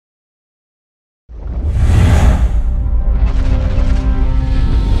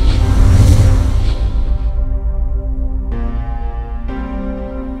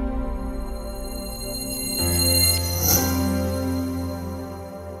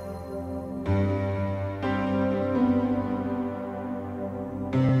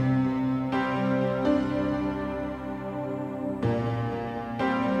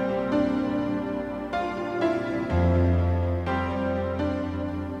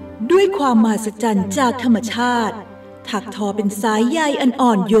ด้วยความมหัศจรรย์จากธรรมชาติถักทอเป็นสายใยอันอ่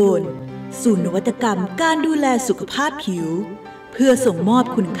อนโยนสู่นวัตกรรมการดูแลสุขภาพผิวเพื่อส่งมอบ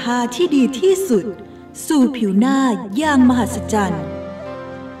คุณค่าที่ดีที่สุดสู่ผิวหน้าอย่างมหัศจรรย์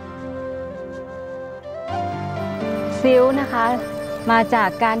ซิลนะคะมาจาก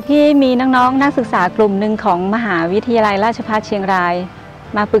การที่มีน้องๆนักศึกษากลุ่มหนึ่งของมหาวิทยาลัยราชภัฏเชียงราย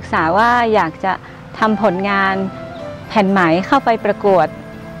มาปรึกษาว่าอยากจะทำผลงานแผ่นไหมเข้าไปประกวด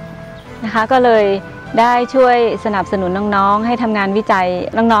นะคะก็เลยได้ช่วยสนับสนุนน้องๆให้ทำงานวิจัย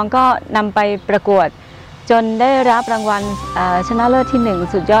น้องๆก็นำไปประกวดจนได้รับรางวัลชนะเลิศที่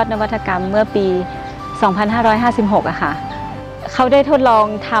1สุดยอดนวัตกรรมเมื่อปี 2556อะค่ะเขาได้ทดลอง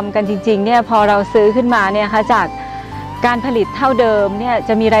ทำกันจริงๆเนี่ยพอเราซื้อขึ้นมาเนี่ยค่ะจากการผลิตเท่าเดิมเนี่ยจ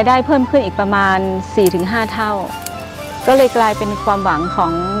ะมีรายได้เพิ่มขึ้นอีกประมาณ 4-5 เท่าก็เลยกลายเป็นความหวังขอ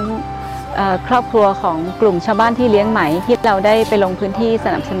งครอบครัวของกลุ่มชาวบ้านที่เลี้ยงไหมที่เราได้ไปลงพื้นที่ส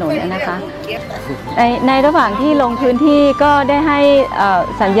นับสนุนนะคะในระหว่างที่ลงพื้นที่ก็ได้ให้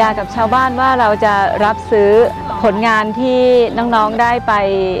สัญญากับชาวบ้านว่าเราจะรับซื้อผลงานที่น้องๆได้ไป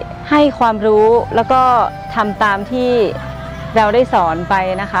ให้ความรู้แล้วก็ทำตามที่เราได้สอนไป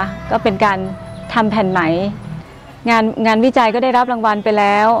นะคะก็เป็นการทำแผ่นไหมงานวิจัยก็ได้รับรางวัลไปแ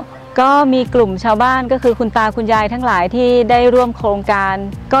ล้วก็มีกลุ่มชาวบ้านก็คือคุณตาคุณยายทั้งหลายที่ได้ร่วมโครงการ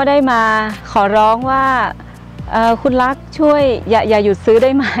ก็ได้มาขอร้องว่าคุณลักษณ์ช่วยอย่าหยุดซื้อได้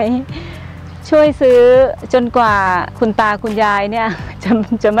ไหมช่วยซื้อจนกว่าคุณตาคุณยายเนี่ย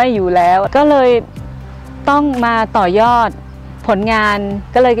จะไม่อยู่แล้วก็เลยต้องมาต่อยอดผลงาน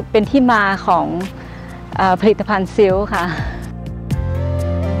ก็เลยเป็นที่มาของผลิตภัณฑ์ซิลค่ะ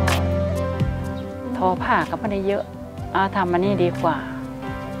ทอผ้าก็ไม่ได้เยอะทำมันนี่ดีกว่า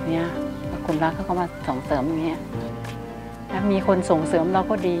เนี่ยคุณรักเขาก็มาส่งเสริมอย่างเงี้ยแล้วมีคนส่งเสริมเรา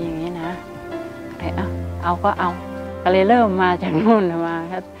ก็ดีอย่างนี้นะเลยเอาก็เอาก็เลยเริ่มมาจากนู่นมา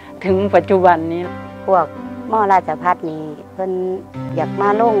ถึงปัจจุบันนี้พวกมอราชภัฏนี่เพิ่นอยากมา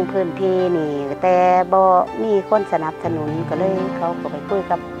ลงพื้นที่นี่แต่บ่มีคนสนับสนุนก็เลยเขาก็ไปคุย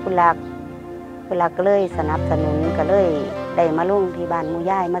กับคุณลักก็เลยสนับสนุนก็เลยได้มาลงที่บ้านหมู่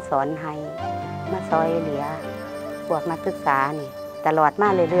ย่ายมาสอนให้มาซอยเหลือพวกนักศึกษานี่ตลอดมา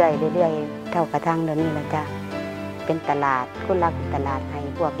เรื่อยๆเท่ากระทั่งเดี๋ยวนี้แหละจ้ะเป็นตลาดคุณลักตลาดให้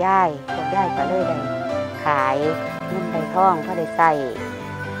พวกย่ายก็เลยได้ขายเงินได้ท่องเขาได้ใส่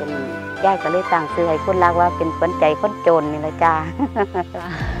เป็นย่ายก็เลยตั้งชื่อให้คุณลักว่าเป็นขวัญใจคนจนนี่แหละจ้ะ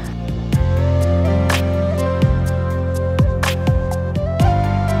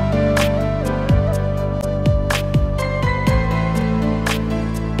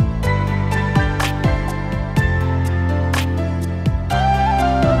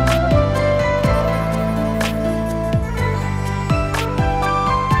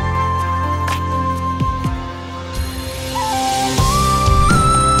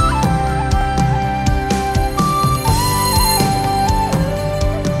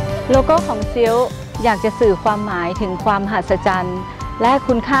โลโก้ของซิลอยากจะสื่อความหมายถึงความมหัศจรรย์และ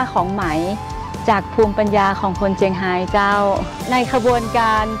คุณค่าของไหมจากภูมิปัญญาของคนเจียงไฮ้เจ้าในขบวนก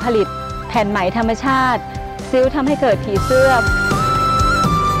ารผลิตแผ่นไหมธรรมชาติซิลทำให้เกิดผีเสื้อ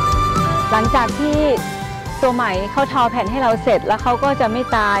หลังจากที่ตัวไหมเขาทอแผ่นให้เราเสร็จแล้วเขาก็จะไม่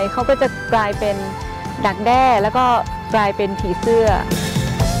ตายเขาก็จะกลายเป็นดักแด้แล้วก็กลายเป็นผีเสื้อ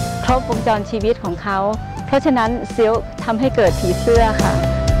ครบวงจรชีวิตของเขาเพราะฉะนั้นซิลทำให้เกิดผีเสื้อค่ะ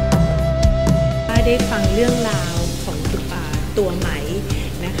ได้ฟังเรื่องราวของตัวไหม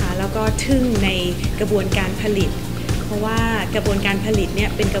นะคะแล้วก็ทึ่งในกระบวนการผลิตเพราะว่ากระบวนการผลิตเนี่ย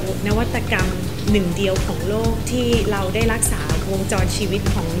เป็นนวัตกรรมหนึ่งเดียวของโลกที่เราได้รักษาวงจรชีวิต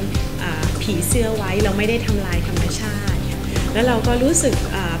ของผีเสื้อไว้เราไม่ได้ทำลายธรรมชาติแล้วเราก็รู้สึก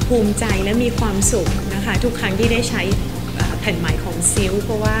ภูมิใจและมีความสุขนะคะทุกครั้งที่ได้ใช้แผ่นไหมของซิลเพ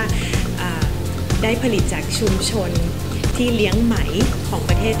ราะว่าได้ผลิตจากชุมชนที่เลี้ยงไหมของ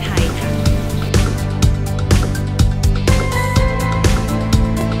ประเทศไทยค่ะ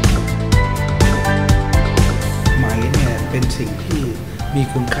เป็นสิ่งที่มี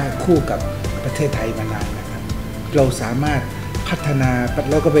คุณค่าคู่กับประเทศไทยมานานนะครับเราสามารถพัฒนา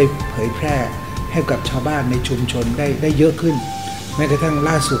แล้วก็ไปเผยแพร่ให้กับชาวบ้านในชุมชนได้เยอะขึ้นแม้กระทั่ง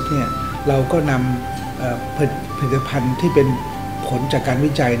ล่าสุดเนี่ยเราก็นำผลิตภัณฑ์ที่เป็นผลจากการ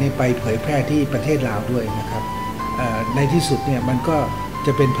วิจัยไปเผยแพร่ที่ประเทศลาวด้วยนะครับในที่สุดเนี่ยมันก็จ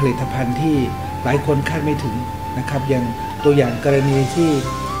ะเป็นผลิตภัณฑ์ที่หลายคนคาดไม่ถึงนะครับอย่างตัวอย่างกรณีที่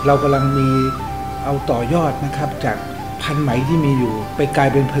เรากำลังมีเอาต่อยอดนะครับจากพันไหมที่มีอยู่ไปกลาย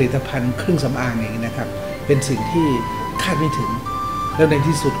เป็นผลิตภัณฑ์เครื่องสำอางอย่างนี้นะครับเป็นสิ่งที่คาดไม่ถึงแล้วใน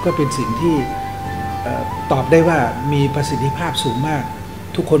ที่สุดก็เป็นสิ่งที่ตอบได้ว่ามีประสิทธิภาพสูงมาก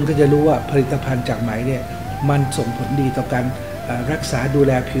ทุกคนก็จะรู้ว่าผลิตภัณฑ์จากไหมเนี่ยมันส่งผลดีต่อการ รักษาดูแ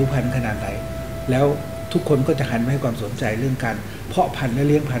ลผิวพรรณขนาดไหนแล้วทุกคนก็จะหันมาให้ความสนใจเรื่องการเพาะพันธุ์และ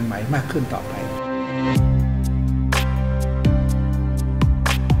เลี้ยงพันธุ์ไหมมากขึ้นต่อไป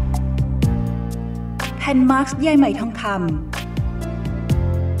แผ่นมาร์คใยไหมทองค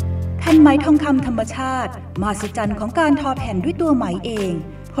ำแผ่นไหมทองคำธรรมชาติมหัศจรรย์ของการทอแผ่นด้วยตัวไหมเอง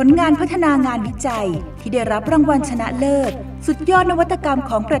ผลงานพัฒนางานวิจัยที่ได้รับรางวัลชนะเลิศสุดยอดนวัตกรรม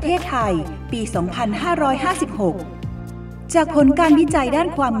ของประเทศไทยปี 2556 จากผลการวิจัยด้าน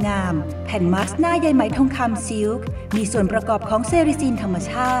ความงามแผ่นมาร์คหน้าใยไหมทองคำซิลค์มีส่วนประกอบของเซริซินธรรม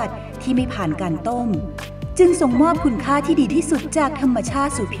ชาติที่ไม่ผ่านการต้มจึงส่งมอบคุณค่าที่ดีที่สุดจากธรรมชา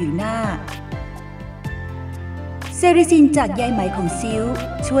ติสู่ผิวหน้าเซริซินจากใยไหมของซิลค์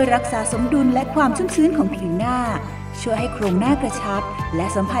ช่วยรักษาสมดุลและความชุ่มชื้นของผิวหน้าช่วยให้โครงหน้ากระชับและ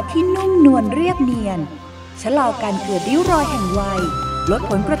สัมผัสที่นุ่มนวลเรียบเนียนชะลอการเกิดริ้วรอยแห่งวัยลด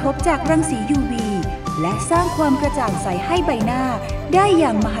ผลกระทบจากรังสี UV และสร้างความกระจ่างใสให้ใบหน้าได้อย่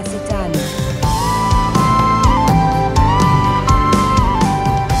างมหัศจรรย์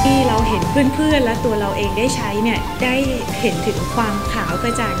ที่เราเห็นเพื่อนๆและตัวเราเองได้ใช้เนี่ยได้เห็นถึงความขาวกร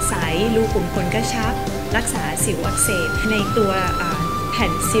ะจ่างใสรูขุมขนกระชับรักษาสิวอักเสบในตัวแผ่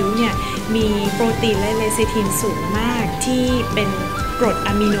นซิลค์เนี่ยมีโปรตีนและเลซิทินสูงมากที่เป็นกรดอ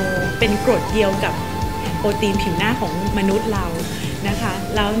ะมิโนเป็นกรดเดียวกับโปรตีนผิวหน้าของมนุษย์เรานะคะ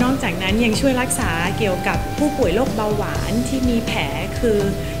แล้วนอกจากนั้นยังช่วยรักษาเกี่ยวกับผู้ป่วยโรคเบาหวานที่มีแผลคือ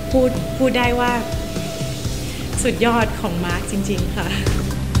พูดได้ว่าสุดยอดของมาร์คจริงๆค่ะ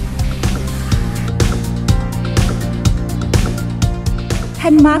แ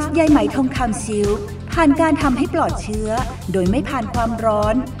ผ่นมาร์คใยไหมทองคำซิลค์ผ่านการทำให้ปลอดเชื้อโดยไม่ผ่านความร้อ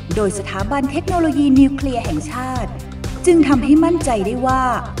นโดยสถาบันเทคโนโลยีนิวเคลียร์แห่งชาติจึงทำให้มั่นใจได้ว่า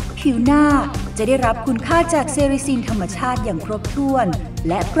ผิวหน้าจะได้รับคุณค่าจากเซริซินธรรมชาติอย่างครบถ้วน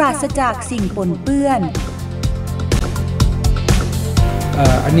และปราศจากสิ่งปนเปื้อน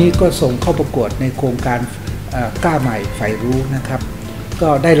อันนี้ก็ส่งเข้าประกวดในโครงการกล้าใหม่ใฝ่รู้นะครับก็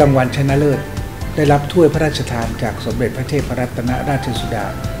ได้รางวัลชนะเลิศได้รับถ้วยพระราชทานจากสมเด็จพระเทพรัตนราชสุดา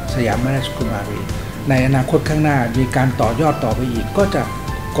สยามราชกุมารีในอนาคตข้างหน้ามีการต่อยอดต่อไปอีกก็จะ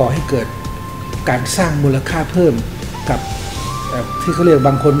ก่อให้เกิดการสร้างมูลค่าเพิ่มกับที่เขาเรียก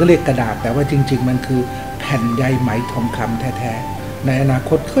บางคนก็เรียกกระดาษแต่ว่าจริงๆมันคือแผ่นใยไหมทองคำแท้ๆในอนาค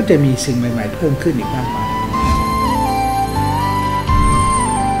ตก็จะมีสิ่งใหม่ๆเพิ่มขึ้นอีกมากมาย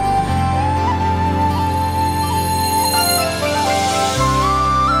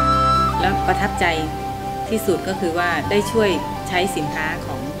แล้วประทับใจที่สุดก็คือว่าได้ช่วยใช้สินค้าข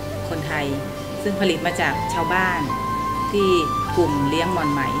องคนไทยซึ่งผลิตมาจากชาวบ้านที่กลุ่มเลี้ยงหม่อน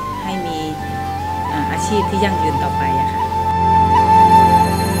ไหมให้มีอาชีพที่ยั่งยืนต่อไปอะค่ะ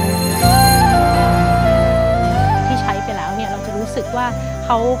ที่ใช้ไปแล้วเนี่ยเราจะรู้สึกว่าเข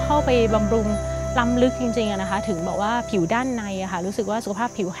าเข้าไปบำรุงล้ำลึกจริงๆนะคะถึงบอกว่าผิวด้านในอะค่ะรู้สึกว่าสุขภาพ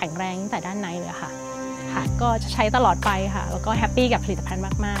ผิวแข็งแรงตั้งแต่ด้านในเลยค่ะก็จะใช้ตลอดไปค่ะแล้วก็แฮปปี้กับผลิตภัณฑ์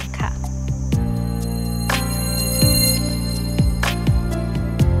มากๆค่ะ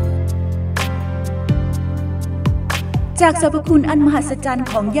จากสรรพคุณอันมหัศจรรย์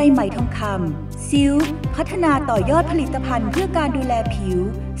ของใยไหมทองคำซิลค์พัฒนาต่อยอดผลิตภัณฑ์เพื่อการดูแลผิว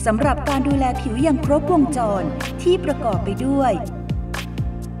สำหรับการดูแลผิวอย่างครบวงจรที่ประกอบไปด้วย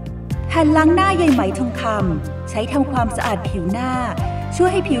แผ่นล้างหน้าใยไหมทองคำใช้ทำความสะอาดผิวหน้าช่วย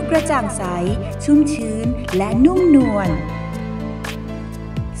ให้ผิวกระจ่างใสชุ่มชื้นและนุ่มนวล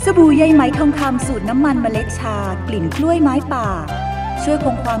สบู่ใยไหมทองคำสูตรน้ำมันเมล็ดชากลิ่นกล้วยไม้ป่าช่วยค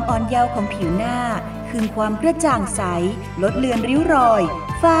งความอ่อนเยาว์ของผิวหน้าคืนความกระจ่างใสลดเลือนริ้วรอย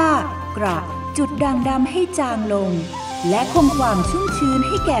ฝ้ากระจุดด่างดำให้จางลงและคงความชุ่มชื้นใ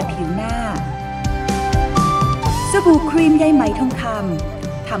ห้แก่ผิวหน้าสบู่ครีมใยไหมทองค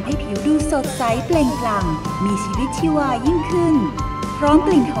ำทำให้ผิวดูสดใสเปล่งปลั่งมีชีวิตชีวายิ่งขึ้นพร้อมก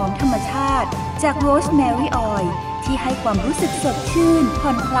ลิ่นหอมธรรมชาติจากโรสแมรี่ออยล์ที่ให้ความรู้สึกสดชื่นผ่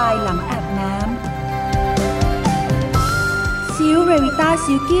อนคลายหลังอาบน้ำซิลเรวิต้า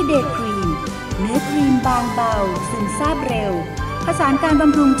ซิลกี้เดย์ครีมเนื้อครีมบางเบาซึมซาบเร็วผสานการบ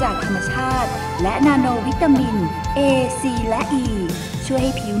ำรุงจากธรรมชาติและนาโนวิตามิน A, C และ E ช่วยใ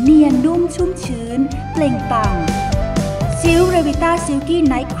ห้ผิวเนียนนุ่มชุ่มชื้นเปล่งปลั่งซิลเรวิต้าซิลกี้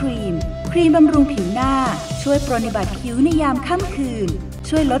ไนท์ครีมครีมบำรุงผิวหน้าช่วยปรนนิบัติผิวในยามค่ำคืน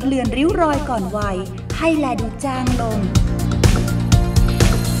ช่วยลดเลือนริ้วรอยก่อนวัยให้แลดูจางลง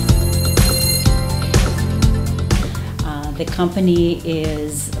The company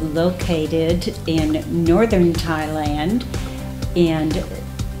is located in northern Thailand, and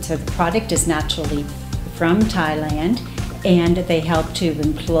so the product is naturally from Thailand, and they help to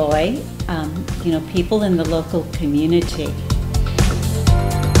employ, people in the local community.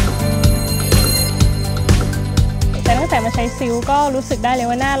 แต่ถ้า แต่มาใช้ซิลก็รู้สึกได้เลย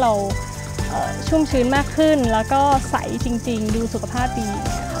ว่าหน้าเราชุ่มชื้นมากขึ้นแล้วก็ใสจริงๆดูสุขภาพดีน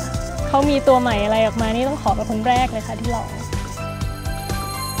ะคะเขามีตัวใหม่อะไรออกมานี่ต้องขอเป็นคนแรกเลยค่ะที่ลอง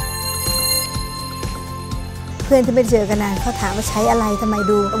เพื่อนที่ไปเจอกันนานเขาถามว่าใช้อะไรทำไม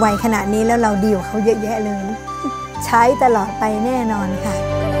ดูวัยขนาดนี้แล้วเราดีกว่าเขาเยอะแยะเลยใช้ตลอดไปแน่นอนค่ะ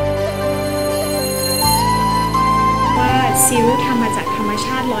ว่าซิลทำมาจากธรรมช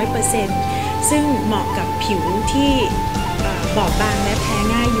าติ 100% ซึ่งเหมาะกับผิวที่บอบบางและแพ้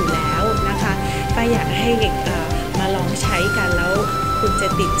ง่ายอยู่แล้วนะคะป้าอยากให้มาลองใช้กันแล้วคุณจะ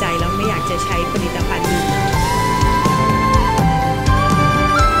ติดใจแล้วไม่อยากจะใช้ผลิตภัณฑ์นี้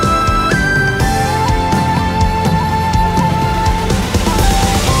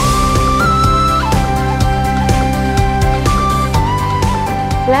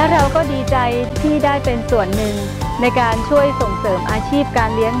และเราก็ดีใจที่ได้เป็นส่วนหนึ่งในการช่วยส่งเสริมอาชีพกา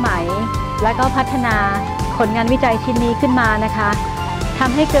รเลี้ยงไหมและก็พัฒนาผลงานวิจัยชิ้นนี้ขึ้นมานะคะท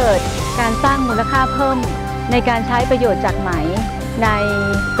ำให้เกิดการสร้างมูลค่าเพิ่มในการใช้ประโยชน์จากไหมใน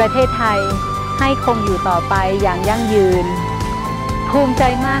ประเทศไทยให้คงอยู่ต่อไปอย่างยั่งยืนภูมิใจ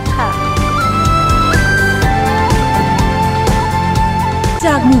มากค่ะจ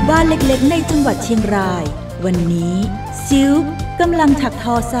ากหมู่บ้านเล็กๆในจังหวัดเชียงรายวันนี้ซิลกำลังถักท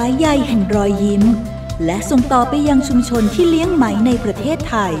อสายใยแห่งรอยยิ้มและส่งต่อไปยังชุมชนที่เลี้ยงไหมในประเทศ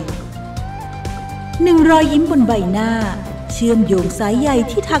ไทย1รอยยิ้มบนใบหน้าเชื่อมโยงสายใย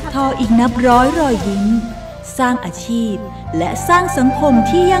ที่ถักทออีกนับร้อยรอยยิ้มสร้างอาชีพและสร้างสังคม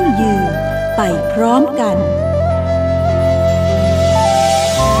ที่ยั่งยืนไปพร้อมกัน